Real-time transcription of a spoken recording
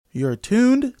You're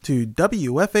tuned to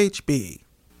WFHB.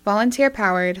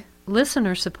 Volunteer-powered,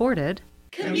 listener-supported,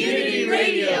 community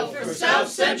radio for South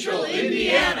Central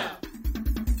Indiana.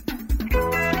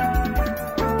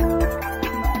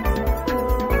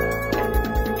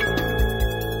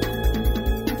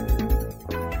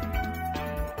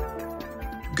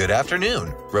 Good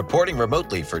afternoon. Reporting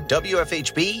remotely for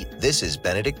WFHB, this is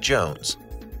Benedict Jones.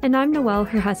 And I'm Noelle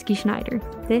Herhusky Schneider.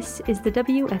 This is the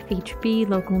WFHB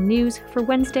local news for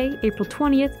Wednesday, April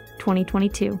 20th,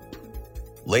 2022.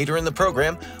 Later in the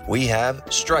program, we have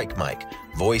Strike Mike,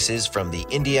 voices from the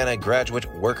Indiana Graduate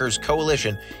Workers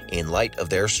Coalition in light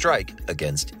of their strike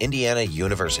against Indiana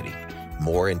University.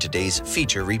 More in today's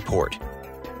feature report.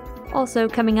 Also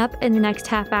coming up in the next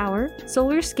half hour,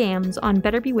 solar scams on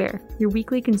Better Beware, your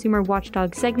weekly consumer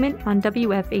watchdog segment on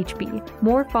WFHB.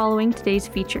 More following today's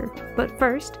feature. But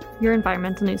first, your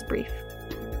environmental news brief.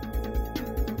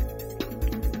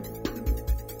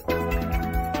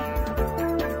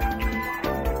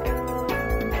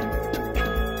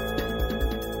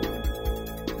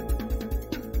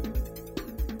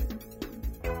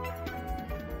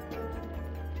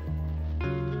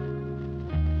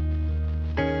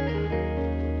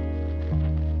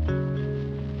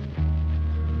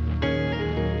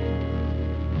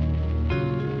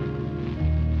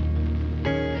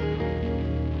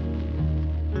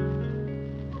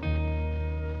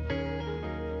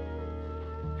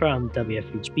 From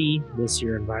WFHB, this is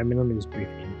your environmental news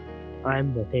briefing.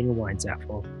 I'm Nathaniel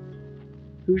Weinzapfel.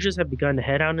 Hoosiers have begun to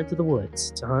head out into the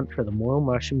woods to hunt for the morel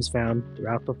mushrooms found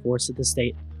throughout the forests of the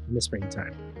state in the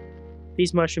springtime.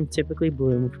 These mushrooms typically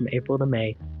bloom from April to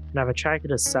May and have attracted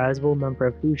a sizable number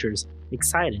of Hoosiers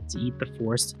excited to eat the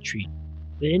forest treat.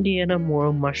 The Indiana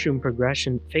Morel Mushroom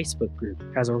Progression Facebook group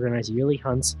has organized yearly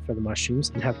hunts for the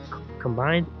mushrooms and have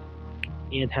combined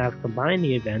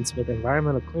the events with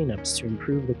environmental cleanups to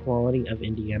improve the quality of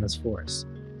Indiana's forests.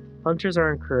 Hunters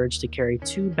are encouraged to carry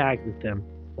 2 bags with them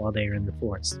while they are in the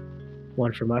forest,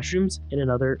 one for mushrooms and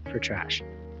another for trash.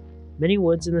 Many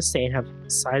woods in the state have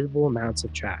sizable amounts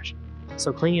of trash,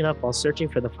 so cleaning up while searching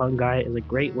for the fungi is a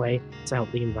great way to help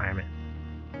the environment.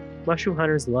 Mushroom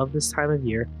hunters love this time of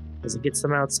year as it gets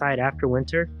them outside after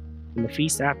winter, and the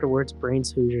feast afterwards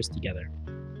brings Hoosiers together.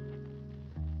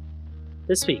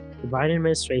 This week, the Biden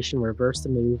administration reversed a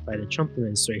move by the Trump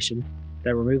administration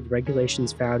that removed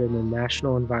regulations found in the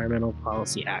National Environmental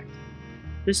Policy Act.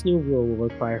 This new rule will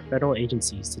require federal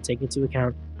agencies to take into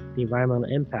account the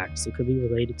environmental impacts that could be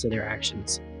related to their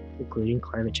actions, including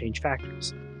climate change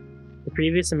factors. The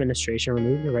previous administration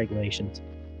removed the regulations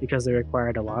because they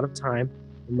required a lot of time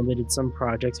and limited some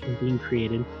projects from being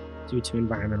created due to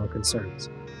environmental concerns.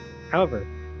 However,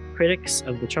 critics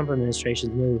of the Trump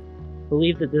administration's move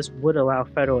believe that this would allow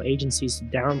federal agencies to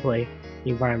downplay the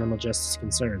environmental justice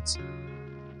concerns.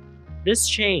 This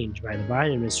change by the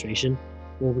Biden administration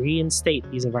will reinstate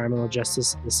these environmental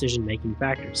justice decision-making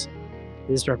factors.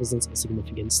 This represents a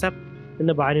significant step in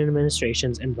the Biden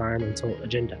administration's environmental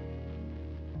agenda.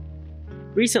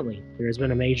 Recently, there has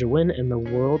been a major win in the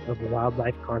world of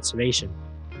wildlife conservation.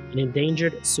 An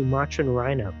endangered Sumatran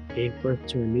rhino gave birth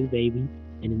to a new baby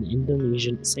in an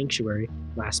Indonesian sanctuary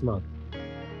last month.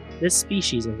 This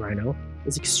species of rhino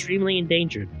is extremely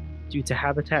endangered due to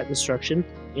habitat destruction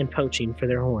and poaching for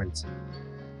their horns.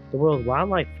 The World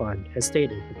Wildlife Fund has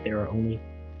stated that there are only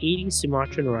 80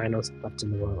 Sumatran rhinos left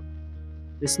in the world.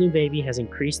 This new baby has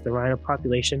increased the rhino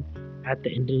population at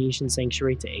the Indonesian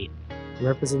sanctuary to 8 and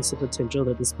represents the potential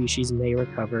that the species may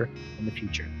recover in the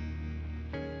future.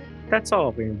 That's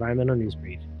all for your environmental news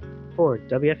brief. For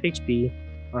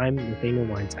WFHB, I'm Nathaniel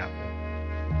Weinzapfel.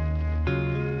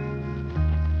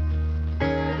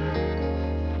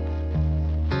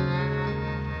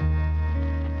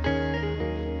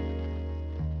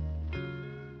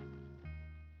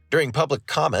 During public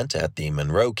comment at the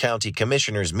Monroe County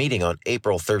Commissioners' meeting on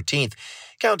April 13th,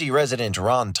 County resident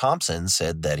Ron Thompson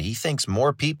said that he thinks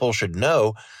more people should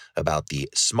know about the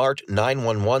Smart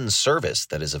 911 service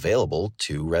that is available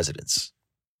to residents.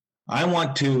 I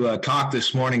want to talk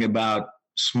this morning about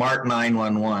Smart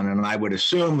 911, and I would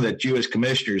assume that you as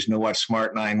commissioners know what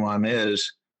Smart 911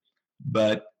 is,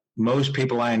 but most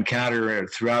people I encounter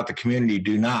throughout the community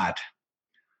do not.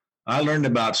 I learned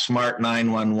about Smart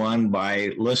 911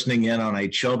 by listening in on a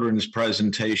children's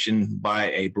presentation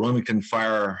by a Bloomington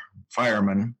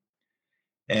fireman,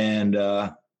 and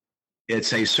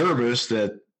it's a service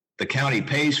that the county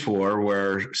pays for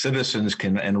where citizens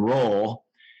can enroll,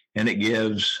 and it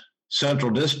gives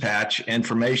Central Dispatch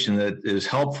information that is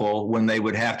helpful when they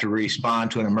would have to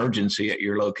respond to an emergency at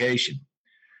your location.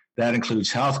 That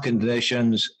includes health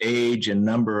conditions, age, and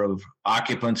number of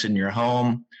occupants in your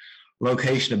home,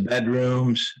 location of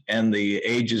bedrooms and the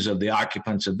ages of the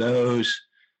occupants of those,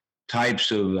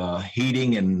 types of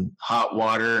heating and hot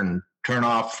water and turn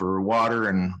off for water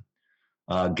and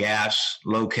gas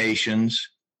locations,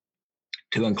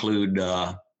 to include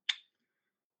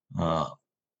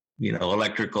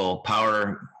electrical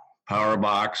power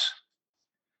box.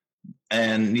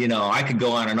 And, I could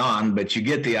go on and on, but you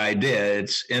get the idea.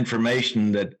 It's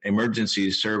information that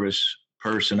emergency service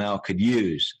personnel could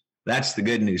use. That's the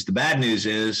good news. The bad news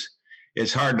is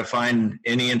it's hard to find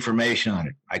any information on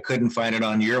it. I couldn't find it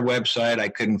on your website. I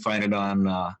couldn't find it on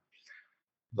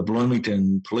the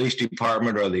Bloomington Police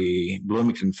Department or the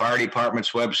Bloomington Fire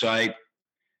Department's website.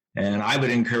 And I would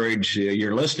encourage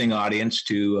your listening audience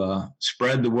to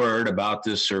spread the word about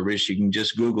this service. You can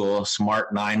just Google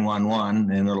Smart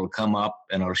 911 and it'll come up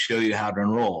and it'll show you how to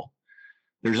enroll.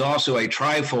 There's also a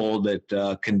trifold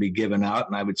that can be given out,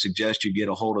 and I would suggest you get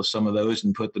a hold of some of those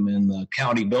and put them in the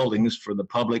county buildings for the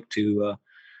public to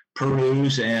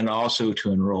peruse and also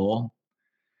to enroll.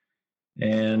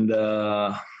 And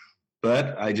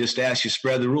but I just ask you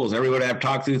spread the rules. Everybody I've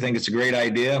talked to think it's a great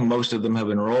idea. Most of them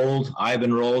have enrolled. I've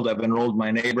enrolled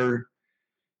my neighbor.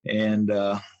 And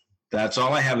that's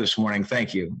all I have this morning.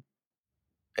 Thank you.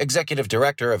 Executive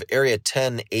Director of Area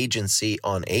 10 Agency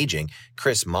on Aging,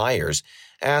 Chris Myers,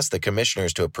 asked the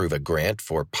commissioners to approve a grant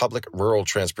for public rural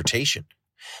transportation.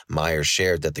 Myers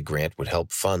shared that the grant would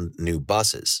help fund new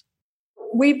buses.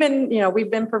 We've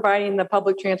been providing the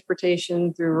public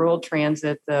transportation through rural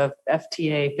transit, the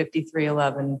FTA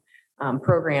 5311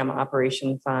 program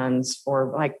operation funds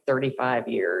for like 35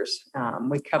 years.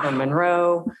 We cover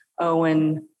Monroe,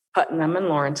 Owen, Putnam, and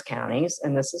Lawrence counties,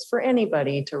 and this is for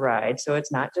anybody to ride. So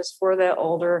it's not just for the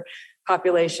older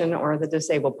population or the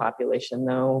disabled population,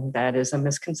 though that is a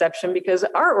misconception because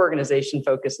our organization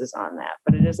focuses on that,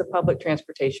 but it is a public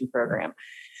transportation program.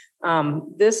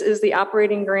 This is the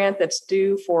operating grant that's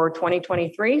due for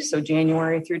 2023, so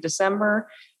January through December.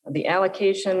 The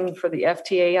allocation for the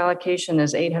FTA allocation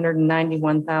is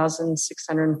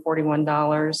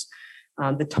 $891,641.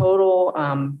 The total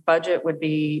budget would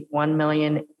be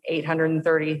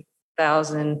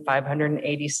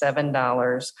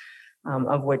 $1,830,587,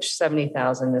 of which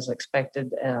 $70,000 is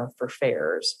expected for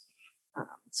fares.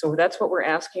 So that's what we're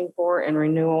asking for in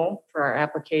renewal for our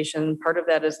application. Part of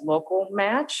that is local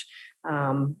match.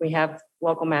 We have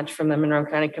local match from the Monroe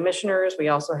County Commissioners. We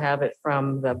also have it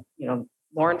from the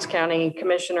Lawrence County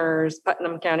Commissioners,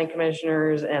 Putnam County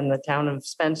Commissioners, and the town of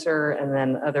Spencer, and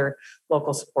then other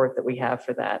local support that we have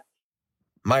for that.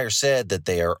 Myers said that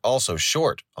they are also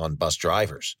short on bus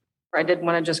drivers. I did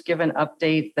want to just give an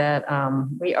update that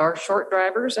we are short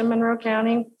drivers in Monroe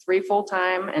County, 3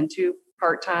 full-time and 2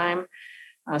 part-time.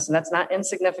 So that's not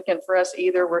insignificant for us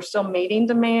either. We're still meeting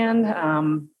demand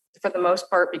for the most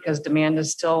part because demand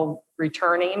is still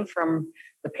returning from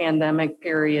the pandemic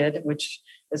period, which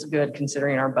is good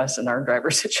considering our bus and our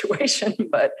driver situation.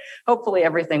 But hopefully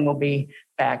everything will be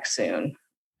back soon.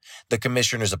 The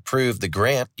commissioners approved the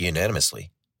grant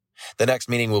unanimously. The next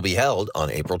meeting will be held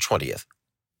on April 20th.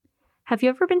 Have you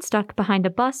ever been stuck behind a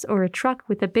bus or a truck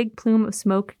with a big plume of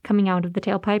smoke coming out of the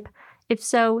tailpipe? If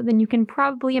so, then you can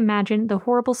probably imagine the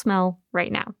horrible smell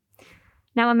right now.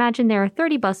 Now imagine there are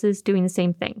 30 buses doing the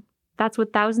same thing. That's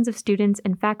what thousands of students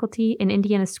and faculty in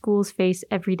Indiana schools face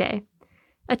every day.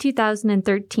 A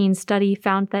 2013 study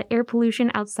found that air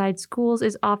pollution outside schools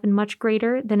is often much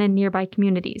greater than in nearby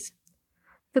communities.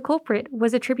 The culprit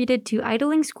was attributed to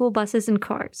idling school buses and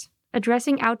cars.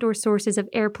 Addressing outdoor sources of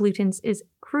air pollutants is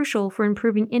crucial for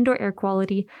improving indoor air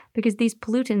quality because these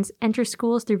pollutants enter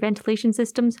schools through ventilation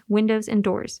systems, windows, and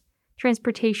doors.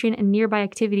 Transportation and nearby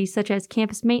activities such as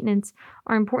campus maintenance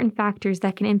are important factors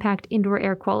that can impact indoor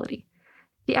air quality.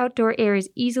 The outdoor air is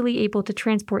easily able to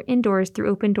transport indoors through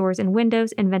open doors and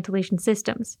windows and ventilation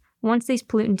systems. Once these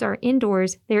pollutants are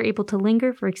indoors, they are able to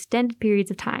linger for extended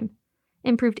periods of time.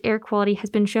 Improved air quality has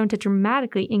been shown to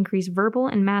dramatically increase verbal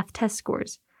and math test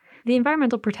scores. The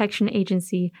Environmental Protection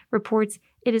Agency reports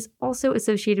it is also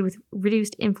associated with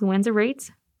reduced influenza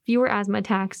rates, fewer asthma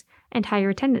attacks, and higher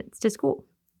attendance to school.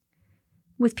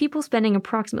 With people spending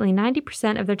approximately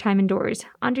 90% of their time indoors,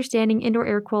 understanding indoor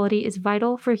air quality is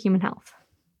vital for human health.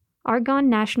 Argonne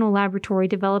National Laboratory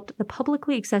developed the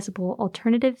publicly accessible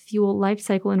Alternative Fuel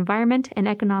Lifecycle Environment and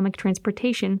Economic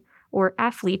Transportation, or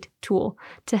AFLEET, tool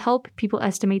to help people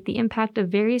estimate the impact of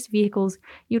various vehicles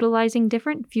utilizing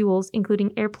different fuels,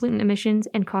 including air pollutant emissions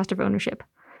and cost of ownership.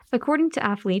 According to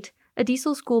AFLEET, a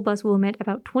diesel school bus will emit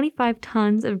about 25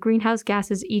 tons of greenhouse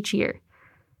gases each year,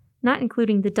 not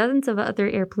including the dozens of other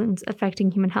air pollutants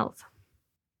affecting human health.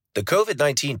 The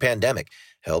COVID-19 pandemic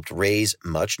helped raise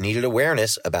much-needed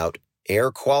awareness about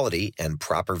air quality, and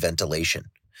proper ventilation.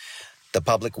 The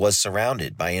public was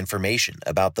surrounded by information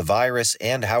about the virus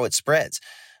and how it spreads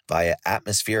via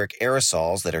atmospheric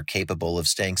aerosols that are capable of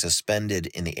staying suspended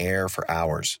in the air for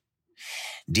hours.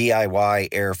 DIY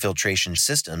air filtration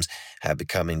systems have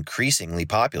become increasingly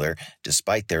popular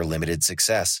despite their limited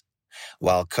success.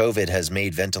 While COVID has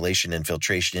made ventilation and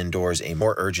filtration indoors a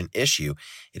more urgent issue,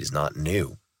 it is not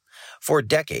new. For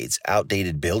decades,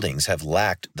 outdated buildings have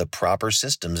lacked the proper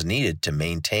systems needed to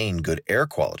maintain good air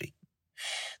quality.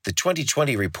 The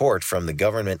 2020 report from the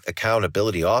Government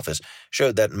Accountability Office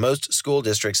showed that most school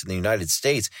districts in the United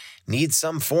States need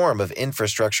some form of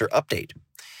infrastructure update.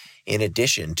 In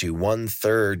addition to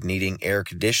 1/3 needing air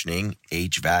conditioning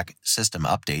 (HVAC) system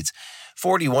updates,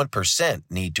 41%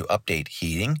 need to update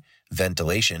heating,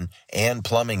 ventilation, and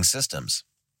plumbing systems.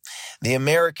 The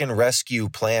American Rescue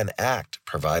Plan Act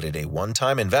provided a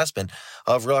one-time investment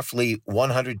of roughly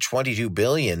 $122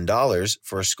 billion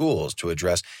for schools to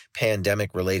address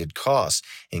pandemic-related costs,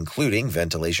 including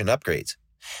ventilation upgrades.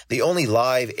 The only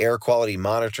live air quality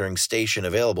monitoring station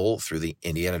available through the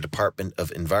Indiana Department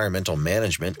of Environmental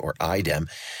Management, or IDEM,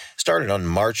 started on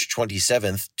March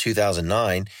 27,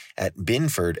 2009 at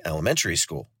Binford Elementary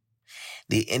School.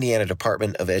 The Indiana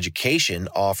Department of Education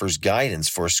offers guidance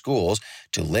for schools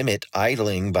to limit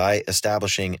idling by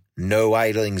establishing no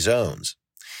idling zones.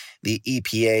 The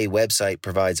EPA website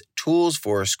provides tools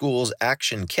for schools'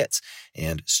 action kits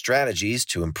and strategies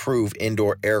to improve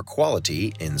indoor air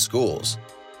quality in schools.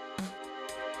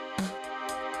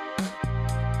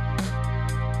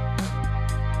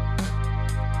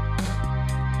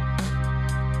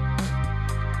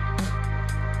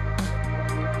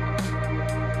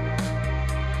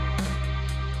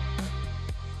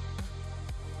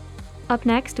 Up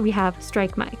next, we have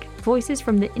Strike Mike, voices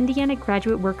from the Indiana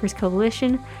Graduate Workers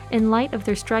Coalition in light of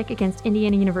their strike against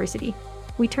Indiana University.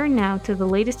 We turn now to the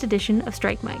latest edition of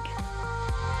Strike Mike.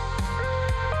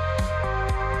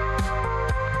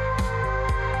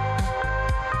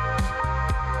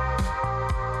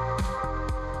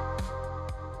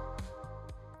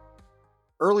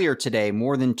 Earlier today,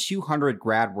 more than 200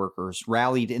 grad workers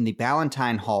rallied in the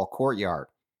Ballantine Hall courtyard.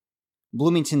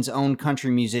 Bloomington's own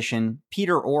country musician,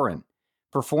 Peter Oren,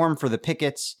 performed for the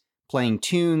pickets, playing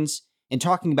tunes, and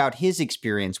talking about his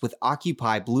experience with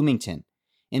Occupy Bloomington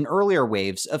in earlier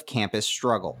waves of campus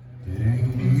struggle. It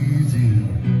ain't easy.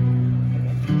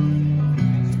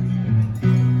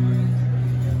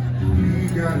 We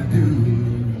gotta do.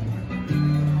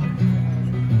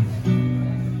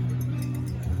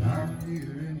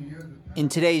 In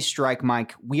today's Strike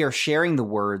Mike, we are sharing the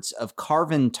words of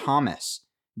Carvin Thomas,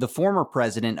 the former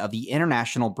president of the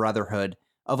International Brotherhood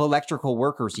of Electrical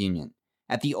Workers Union,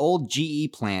 at the old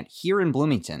GE plant here in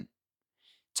Bloomington.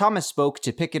 Thomas spoke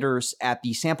to picketers at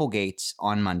the Sample Gates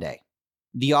on Monday.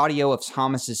 The audio of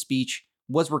Thomas's speech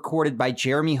was recorded by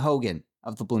Jeremy Hogan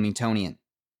of the Bloomingtonian.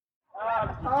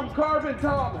 I'm Carvin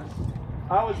Thomas.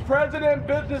 I was president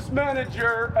business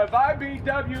manager of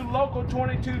IBW Local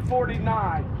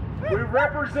 2249. We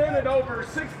represented over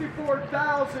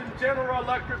 64,000 General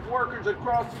Electric workers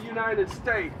across the United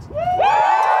States.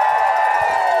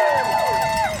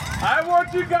 I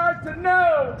want you guys to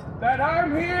know that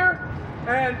I'm here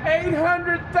and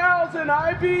 800,000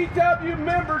 IBW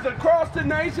members across the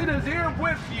nation is here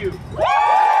with you. We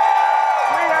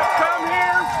have come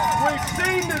here, we've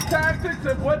seen the tactics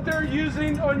of what they're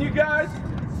using on you guys.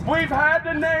 We've had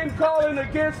the name calling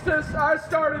against us. I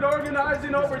started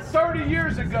organizing over 30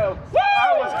 years ago.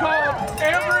 I was called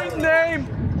every name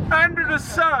under the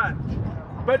sun.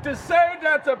 But to say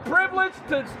that's a privilege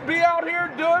to be out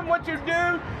here doing what you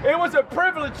do, it was a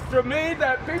privilege for me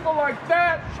that people like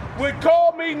that would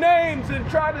call me names and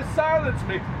try to silence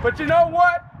me. But you know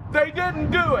what? They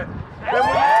didn't do it. We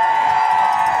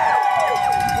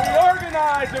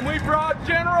organized and we brought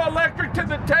General Electric to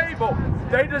the table.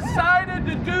 They decided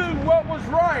to do what was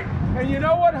right. And you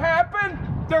know what happened?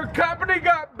 Their company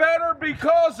got better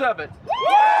because of it.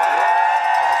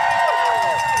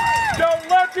 Don't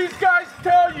let these guys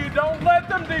tell you. Don't let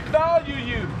them devalue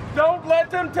you. Don't let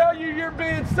them tell you you're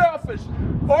being selfish.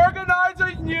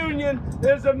 Organizing union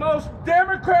is the most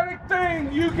democratic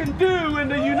thing you can do in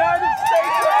the United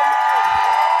States of America.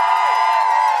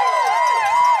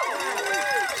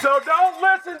 So don't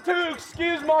listen to,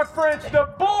 excuse my French, the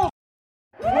bull.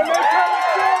 When they come and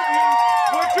tell you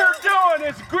what you're doing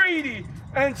is greedy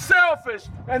and selfish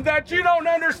and that you don't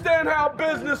understand how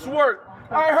business works.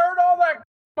 I heard all that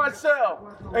myself.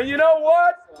 And you know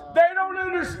what? They don't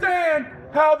understand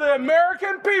how the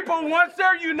American people, once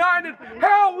they're united,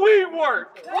 how we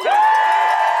work.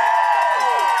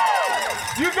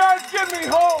 You guys give me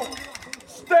hope.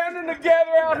 standing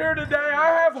together out here today, I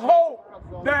have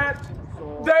hope that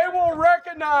they will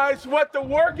recognize what the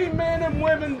working men and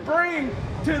women bring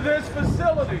to this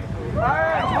facility.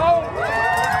 I hope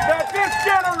that this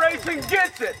generation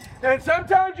gets it. And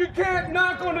sometimes you can't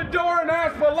knock on the door and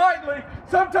ask politely.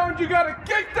 Sometimes you got to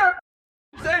kick that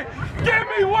and say, give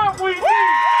me what we need.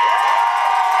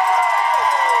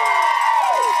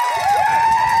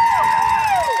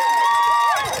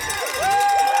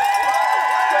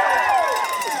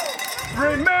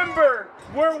 Remember,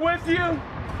 we're with you.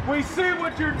 We see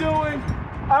what you're doing.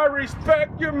 I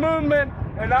respect your movement,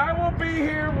 and I will be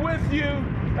here with you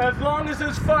as long as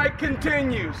this fight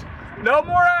continues. No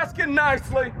more asking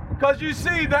nicely, because you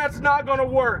see that's not going to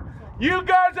work. You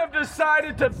guys have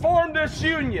decided to form this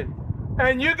union,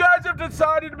 and you guys have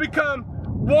decided to become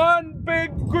one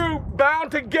big group bound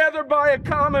together by a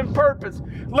common purpose.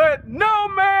 Let no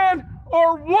man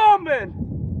or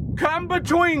woman come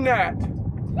between that.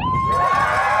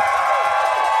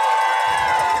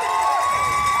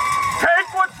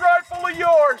 Take what's rightfully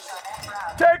yours.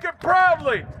 Take it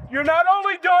proudly. You're not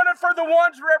only doing it for the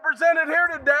ones represented here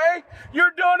today,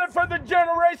 you're doing it for the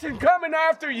generation coming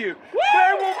after you.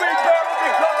 They will be better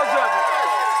because of it.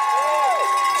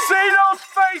 See those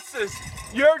faces,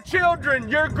 your children,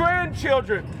 your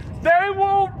grandchildren. They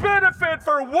will benefit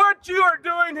for what you are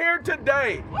doing here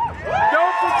today.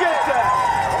 Don't forget that.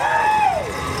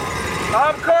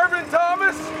 I'm Carvin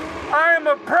Thomas. I am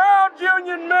a proud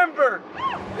union member.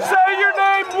 Say your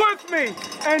name with me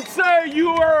and say you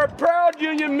are a proud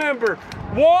union member.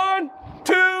 1,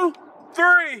 2,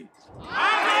 3.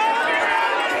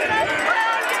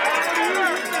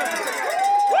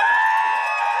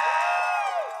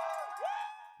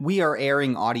 We are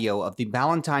airing audio of the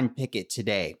Valentine picket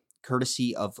today,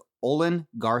 courtesy of Olin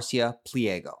Garcia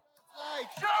Pliego.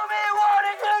 Show me what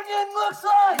a union looks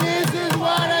like! This is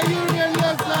what a union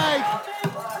looks like!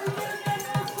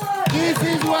 This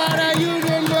is what a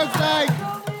union looks like!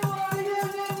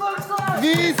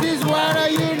 This is what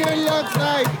a union looks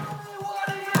like!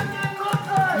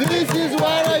 This is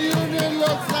what a union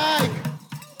looks like!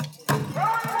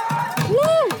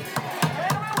 Woo!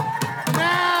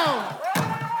 Now!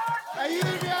 A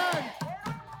union!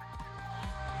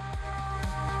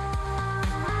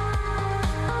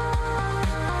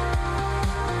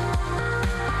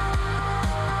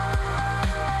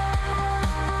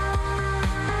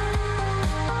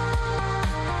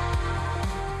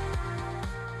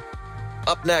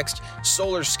 Up next,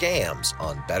 solar scams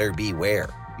on Better Beware,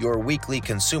 your weekly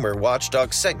consumer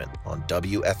watchdog segment on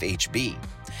WFHB.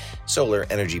 Solar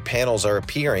energy panels are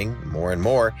appearing more and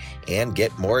more and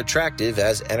get more attractive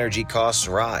as energy costs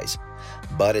rise.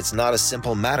 But it's not a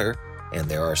simple matter, and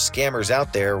there are scammers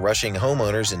out there rushing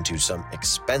homeowners into some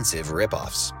expensive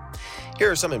ripoffs. Here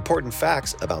are some important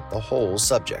facts about the whole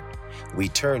subject. We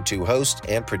turn to host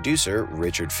and producer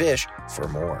Richard Fish for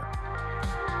more.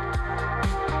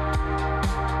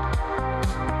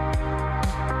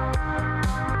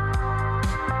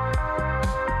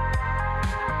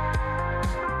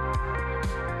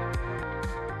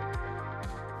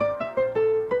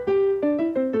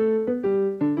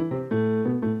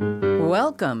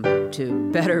 Welcome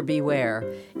to Better Beware.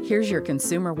 Here's your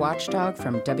consumer watchdog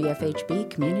from WFHB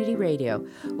Community Radio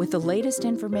with the latest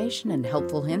information and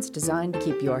helpful hints designed to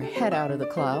keep your head out of the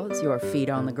clouds, your feet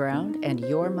on the ground, and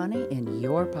your money in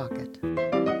your pocket.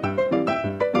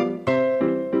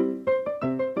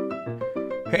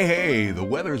 Hey, the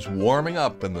weather's warming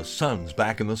up and the sun's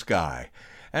back in the sky.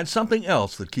 And something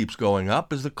else that keeps going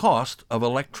up is the cost of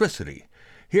electricity.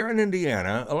 Here in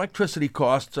Indiana, electricity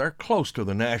costs are close to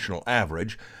the national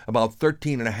average, about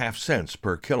 13.5 cents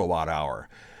per kilowatt hour.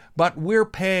 But we're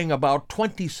paying about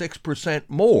 26%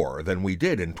 more than we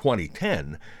did in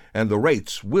 2010, and the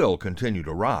rates will continue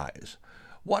to rise.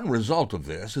 One result of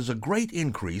this is a great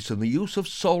increase in the use of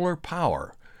solar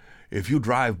power. If you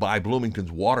drive by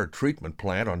Bloomington's water treatment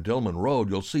plant on Dillman Road,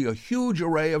 you'll see a huge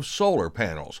array of solar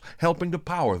panels helping to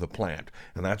power the plant,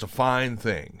 and that's a fine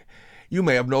thing. You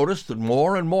may have noticed that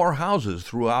more and more houses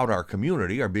throughout our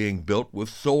community are being built with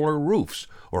solar roofs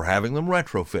or having them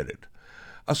retrofitted.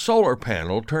 A solar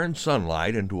panel turns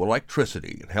sunlight into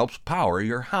electricity and helps power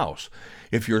your house.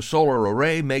 If your solar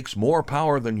array makes more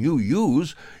power than you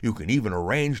use, you can even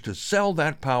arrange to sell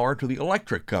that power to the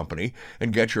electric company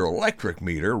and get your electric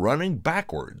meter running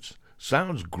backwards.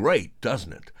 Sounds great,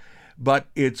 doesn't it? But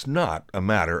it's not a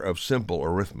matter of simple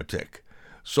arithmetic.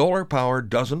 Solar power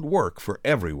doesn't work for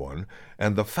everyone,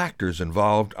 and the factors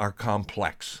involved are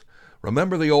complex.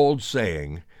 Remember the old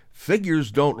saying,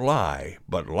 figures don't lie,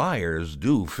 but liars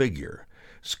do figure.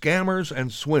 Scammers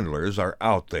and swindlers are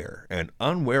out there, and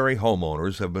unwary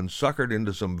homeowners have been suckered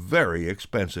into some very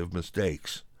expensive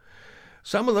mistakes.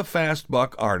 Some of the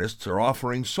fast-buck artists are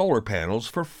offering solar panels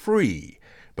for free,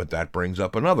 but that brings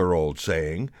up another old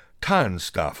saying,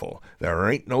 Tannstaffel, there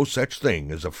ain't no such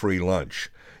thing as a free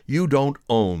lunch. You don't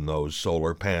own those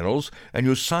solar panels, and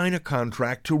you sign a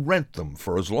contract to rent them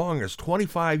for as long as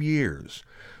 25 years.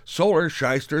 Solar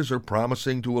shysters are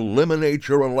promising to eliminate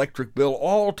your electric bill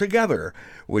altogether,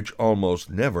 which almost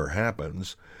never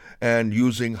happens, and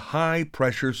using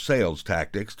high-pressure sales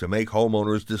tactics to make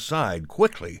homeowners decide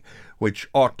quickly, which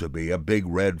ought to be a big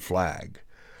red flag.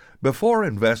 Before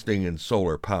investing in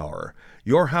solar power,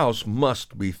 your house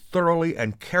must be thoroughly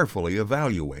and carefully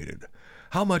evaluated.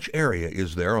 How much area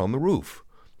is there on the roof?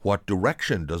 What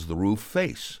direction does the roof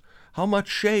face? How much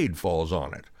shade falls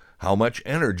on it? How much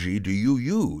energy do you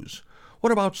use?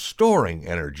 What about storing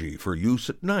energy for use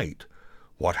at night?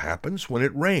 What happens when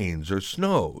it rains or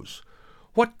snows?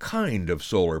 What kind of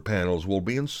solar panels will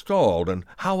be installed, and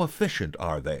how efficient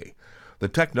are they? The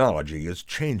technology is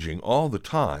changing all the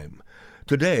time.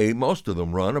 Today, most of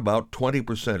them run about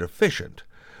 20% efficient.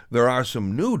 There are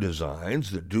some new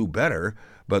designs that do better,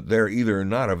 but they're either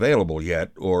not available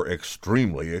yet or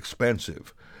extremely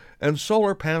expensive. And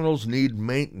solar panels need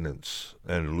maintenance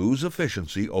and lose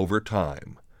efficiency over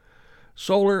time.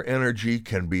 Solar energy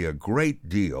can be a great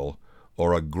deal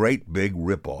or a great big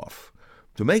ripoff.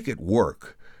 To make it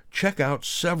work, check out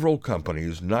several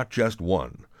companies, not just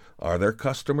one. Are their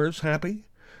customers happy?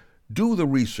 Do the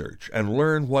research and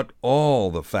learn what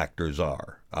all the factors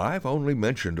are. I've only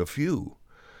mentioned a few.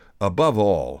 Above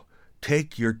all,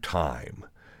 take your time.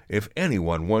 If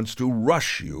anyone wants to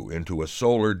rush you into a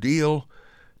solar deal,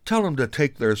 tell them to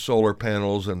take their solar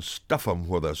panels and stuff them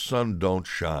where the sun don't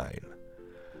shine.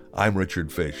 I'm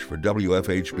Richard Fish for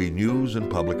WFHB News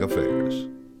and Public Affairs.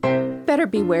 Better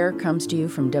Beware comes to you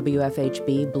from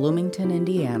WFHB Bloomington,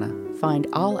 Indiana. Find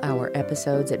all our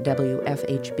episodes at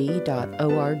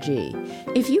WFHB.org.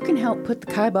 If you can help put the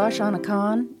kibosh on a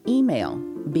con, email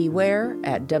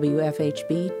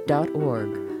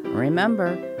beware@WFHB.org.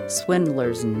 Remember,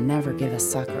 swindlers never give a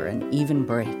sucker an even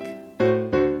break.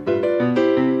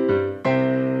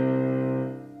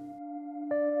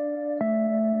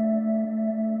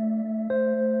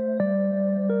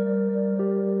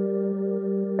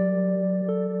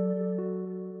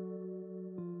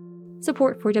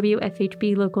 Support for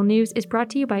WFHB Local News is brought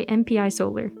to you by MPI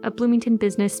Solar, a Bloomington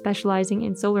business specializing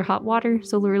in solar hot water,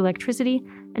 solar electricity,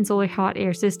 and solar hot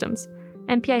air systems.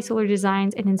 MPI Solar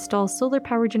designs and installs solar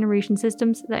power generation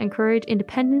systems that encourage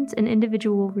independence and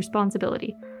individual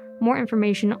responsibility. More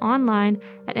information online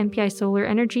at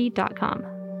mpisolarenergy.com.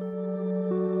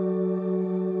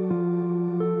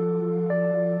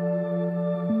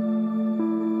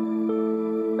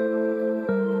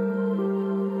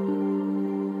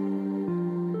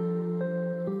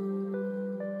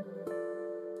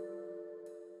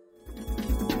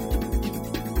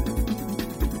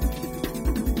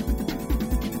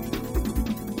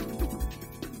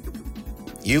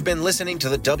 You've been listening to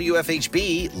the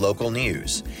WFHB Local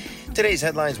News. Today's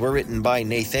headlines were written by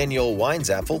Nathaniel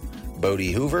Weinzapfel,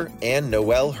 Bodie Hoover, and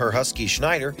Noelle Herhusky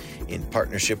Schneider in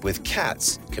partnership with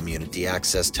CATS, Community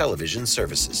Access Television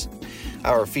Services.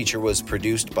 Our feature was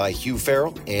produced by Hugh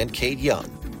Farrell and Kate Young.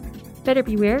 Better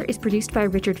Beware is produced by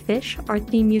Richard Fish. Our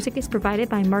theme music is provided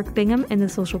by Mark Bingham and the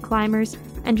Social Climbers.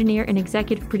 Engineer and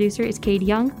executive producer is Kate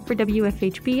Young. For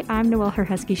WFHB, I'm Noelle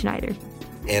Herhusky Schneider.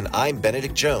 And I'm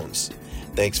Benedict Jones.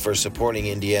 Thanks for supporting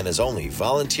Indiana's only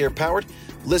volunteer-powered,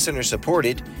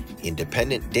 listener-supported,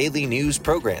 independent daily news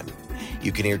program.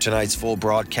 You can hear tonight's full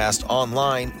broadcast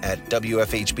online at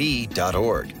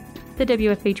WFHB.org. The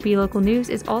WFHB Local News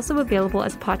is also available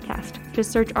as a podcast.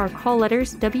 Just search our call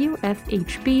letters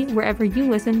WFHB wherever you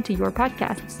listen to your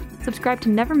podcasts. Subscribe to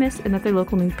never miss another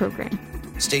local news program.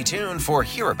 Stay tuned for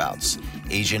Hereabouts,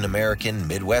 Asian American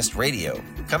Midwest Radio,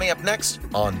 coming up next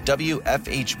on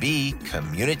WFHB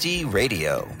Community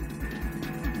Radio.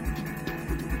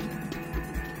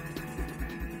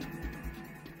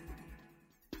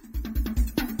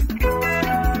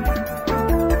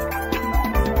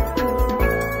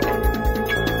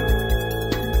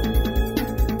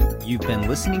 You've been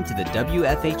listening to the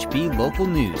WFHB Local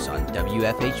News on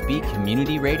WFHB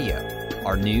Community Radio.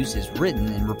 Our news is written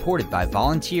and reported by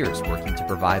volunteers working to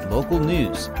provide local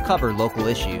news, cover local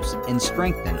issues, and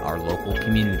strengthen our local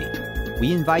community.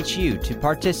 We invite you to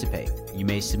participate. You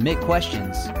may submit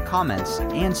questions, comments,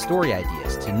 and story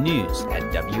ideas to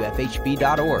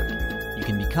news@WFHB.org. You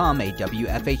can become a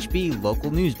WFHB local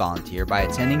news volunteer by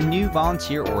attending new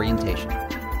volunteer orientation.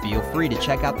 Feel free to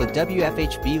check out the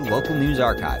WFHB Local News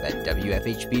Archive at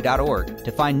WFHB.org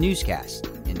to find newscasts,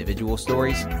 individual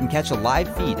stories, and catch a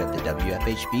live feed of the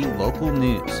WFHB Local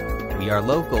News. We are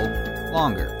local,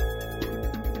 longer.